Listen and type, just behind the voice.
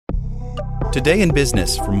Today in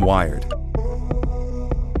Business from Wired.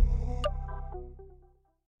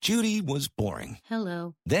 Judy was boring.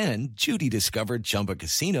 Hello. Then Judy discovered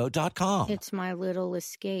ChumbaCasino.com. It's my little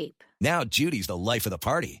escape. Now Judy's the life of the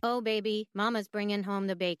party. Oh, baby, mama's bringing home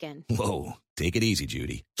the bacon. Whoa, take it easy,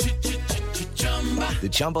 Judy. The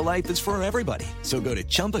Chumba life is for everybody. So go to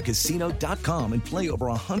ChumbaCasino.com and play over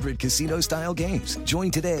 100 casino-style games. Join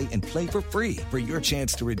today and play for free for your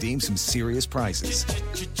chance to redeem some serious prizes.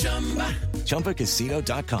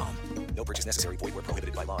 ChumbaCasino.com. No purchase necessary. Void where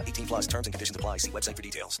prohibited by law. 18 plus terms and conditions apply. See website for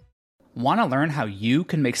details. Want to learn how you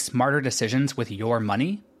can make smarter decisions with your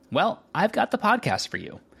money? Well, I've got the podcast for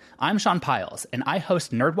you. I'm Sean Piles, and I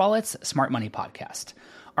host NerdWallet's Smart Money Podcast.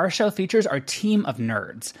 Our show features our team of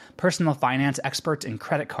nerds, personal finance experts in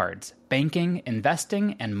credit cards, banking,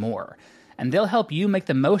 investing, and more. And they'll help you make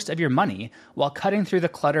the most of your money while cutting through the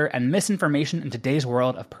clutter and misinformation in today's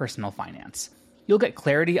world of personal finance. You'll get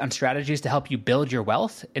clarity on strategies to help you build your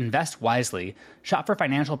wealth, invest wisely, shop for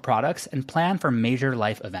financial products, and plan for major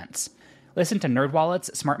life events. Listen to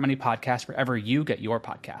NerdWallet's Smart Money Podcast wherever you get your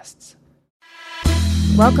podcasts.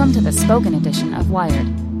 Welcome to the spoken edition of Wired.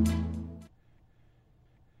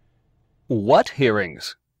 What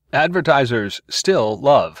hearings? Advertisers still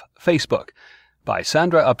love Facebook, by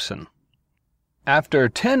Sandra Upson. After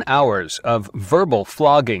 10 hours of verbal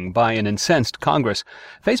flogging by an incensed Congress,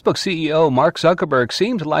 Facebook CEO Mark Zuckerberg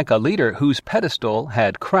seemed like a leader whose pedestal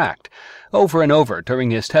had cracked. Over and over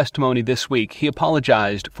during his testimony this week, he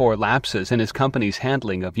apologized for lapses in his company's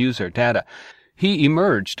handling of user data. He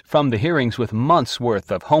emerged from the hearings with months' worth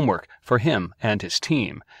of homework for him and his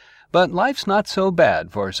team. But life's not so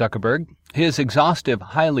bad for Zuckerberg. His exhaustive,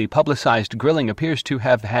 highly publicized grilling appears to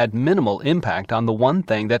have had minimal impact on the one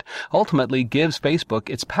thing that ultimately gives Facebook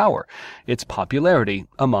its power, its popularity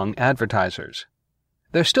among advertisers.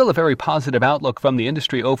 There's still a very positive outlook from the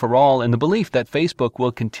industry overall in the belief that Facebook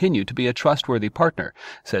will continue to be a trustworthy partner,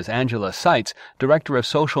 says Angela Seitz, Director of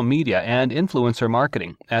Social Media and Influencer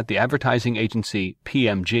Marketing at the advertising agency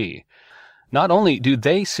PMG. Not only do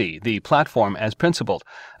they see the platform as principled,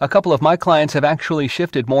 a couple of my clients have actually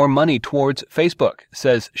shifted more money towards Facebook,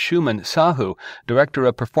 says Shuman Sahu, Director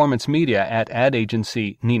of Performance Media at ad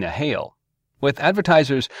agency Nina Hale. With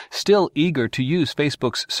advertisers still eager to use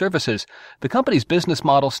Facebook's services, the company's business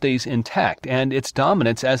model stays intact and its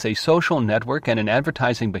dominance as a social network and an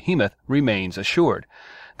advertising behemoth remains assured.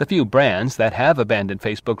 The few brands that have abandoned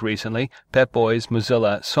Facebook recently, Pep Boys,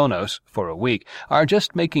 Mozilla, Sonos, for a week, are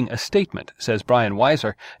just making a statement, says Brian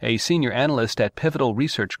Weiser, a senior analyst at Pivotal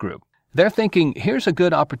Research Group. They're thinking, here's a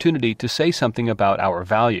good opportunity to say something about our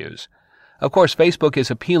values. Of course, Facebook is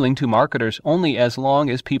appealing to marketers only as long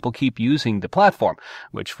as people keep using the platform,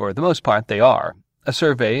 which for the most part they are. A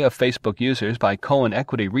survey of Facebook users by Cohen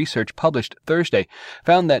Equity Research published Thursday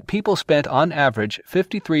found that people spent on average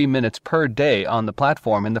 53 minutes per day on the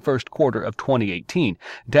platform in the first quarter of 2018,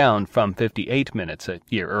 down from 58 minutes a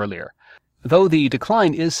year earlier. Though the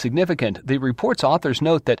decline is significant, the report's authors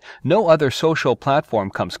note that no other social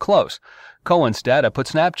platform comes close. Cohen's data put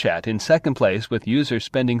Snapchat in second place with users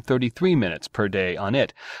spending 33 minutes per day on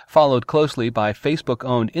it, followed closely by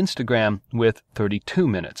Facebook-owned Instagram with 32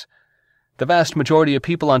 minutes. The vast majority of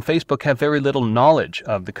people on Facebook have very little knowledge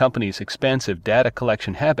of the company's expansive data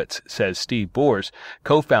collection habits, says Steve Boers,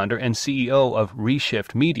 co-founder and CEO of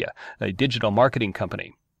Reshift Media, a digital marketing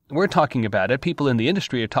company. We're talking about it, people in the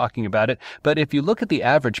industry are talking about it, but if you look at the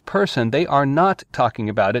average person, they are not talking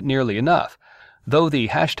about it nearly enough. Though the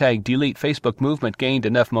 #DeleteFacebook movement gained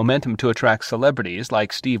enough momentum to attract celebrities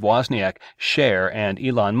like Steve Wozniak, Cher, and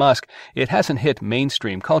Elon Musk, it hasn't hit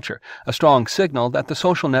mainstream culture, a strong signal that the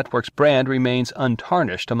social network's brand remains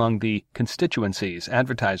untarnished among the constituencies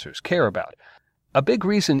advertisers care about. A big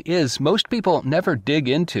reason is most people never dig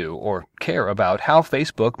into or care about how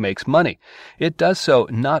Facebook makes money. It does so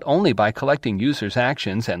not only by collecting users'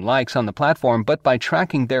 actions and likes on the platform, but by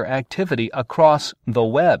tracking their activity across the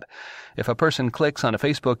web. If a person clicks on a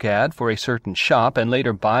Facebook ad for a certain shop and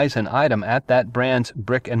later buys an item at that brand's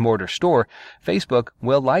brick-and-mortar store, Facebook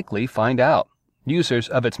will likely find out. Users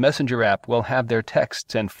of its Messenger app will have their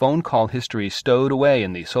texts and phone call history stowed away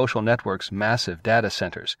in the social network's massive data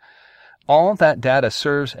centers. All that data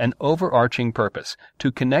serves an overarching purpose,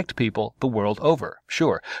 to connect people the world over,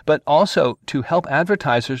 sure, but also to help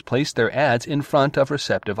advertisers place their ads in front of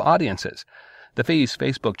receptive audiences. The fees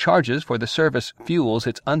Facebook charges for the service fuels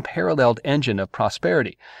its unparalleled engine of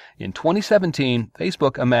prosperity. In 2017,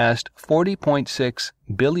 Facebook amassed $40.6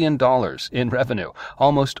 billion in revenue,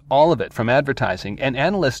 almost all of it from advertising, and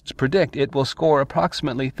analysts predict it will score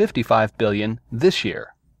approximately $55 billion this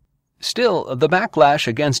year. Still, the backlash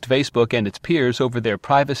against Facebook and its peers over their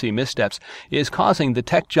privacy missteps is causing the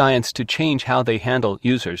tech giants to change how they handle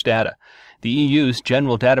users' data. The EU's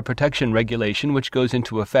General Data Protection Regulation, which goes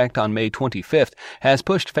into effect on May 25th, has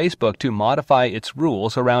pushed Facebook to modify its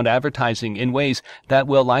rules around advertising in ways that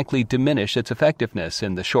will likely diminish its effectiveness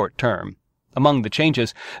in the short term. Among the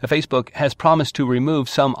changes, Facebook has promised to remove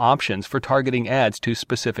some options for targeting ads to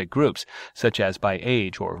specific groups, such as by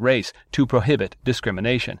age or race, to prohibit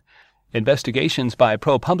discrimination. Investigations by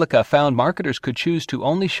ProPublica found marketers could choose to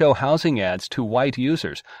only show housing ads to white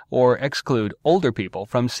users or exclude older people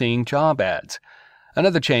from seeing job ads.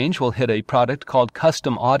 Another change will hit a product called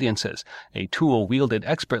Custom Audiences, a tool wielded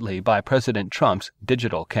expertly by President Trump's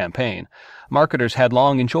digital campaign. Marketers had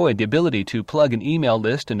long enjoyed the ability to plug an email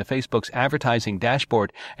list into Facebook's advertising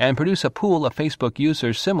dashboard and produce a pool of Facebook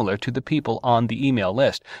users similar to the people on the email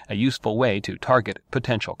list, a useful way to target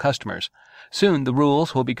potential customers. Soon, the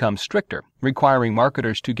rules will become stricter, requiring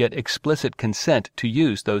marketers to get explicit consent to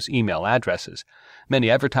use those email addresses. Many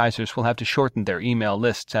advertisers will have to shorten their email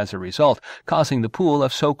lists as a result, causing the pool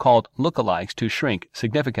of so-called lookalikes to shrink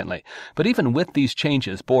significantly. But even with these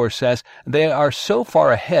changes, Bohr says, they are so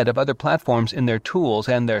far ahead of other platforms in their tools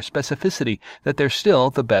and their specificity that they're still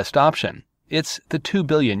the best option. It's the 2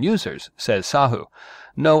 billion users, says Sahu.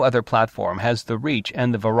 No other platform has the reach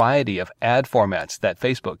and the variety of ad formats that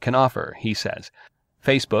Facebook can offer, he says.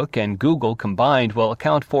 Facebook and Google combined will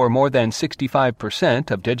account for more than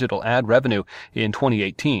 65% of digital ad revenue in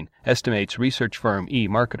 2018, estimates research firm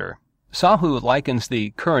eMarketer. Sahu likens the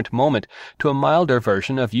current moment to a milder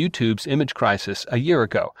version of YouTube's image crisis a year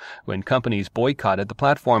ago, when companies boycotted the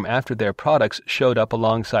platform after their products showed up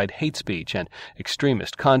alongside hate speech and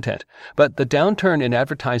extremist content. But the downturn in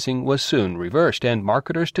advertising was soon reversed, and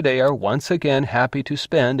marketers today are once again happy to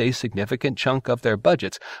spend a significant chunk of their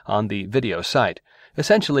budgets on the video site.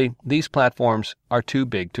 Essentially, these platforms are too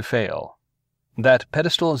big to fail. That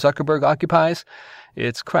pedestal Zuckerberg occupies,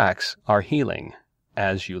 its cracks are healing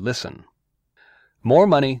as you listen. More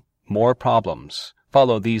money, more problems.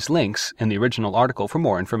 Follow these links in the original article for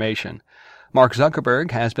more information. Mark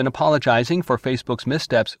Zuckerberg has been apologizing for Facebook's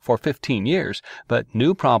missteps for 15 years, but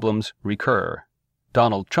new problems recur.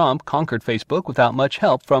 Donald Trump conquered Facebook without much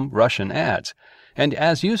help from Russian ads. And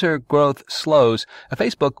as user growth slows,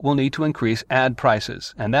 Facebook will need to increase ad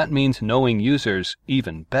prices, and that means knowing users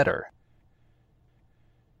even better.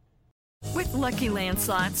 With Lucky Land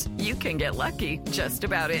Slots, you can get lucky just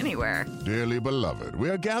about anywhere. Dearly beloved, we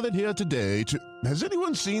are gathered here today to... Has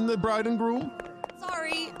anyone seen the bride and groom?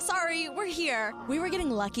 Sorry, we're here. We were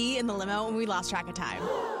getting lucky in the limo and we lost track of time.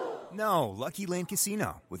 No, Lucky Land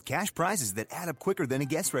Casino, with cash prizes that add up quicker than a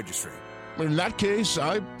guest registry. In that case,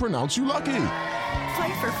 I pronounce you lucky.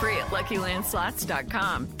 Play for free at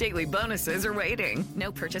LuckyLandSlots.com. Daily bonuses are waiting.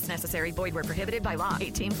 No purchase necessary. Void where prohibited by law.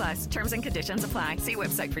 18+. Terms and conditions apply. See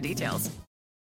website for details.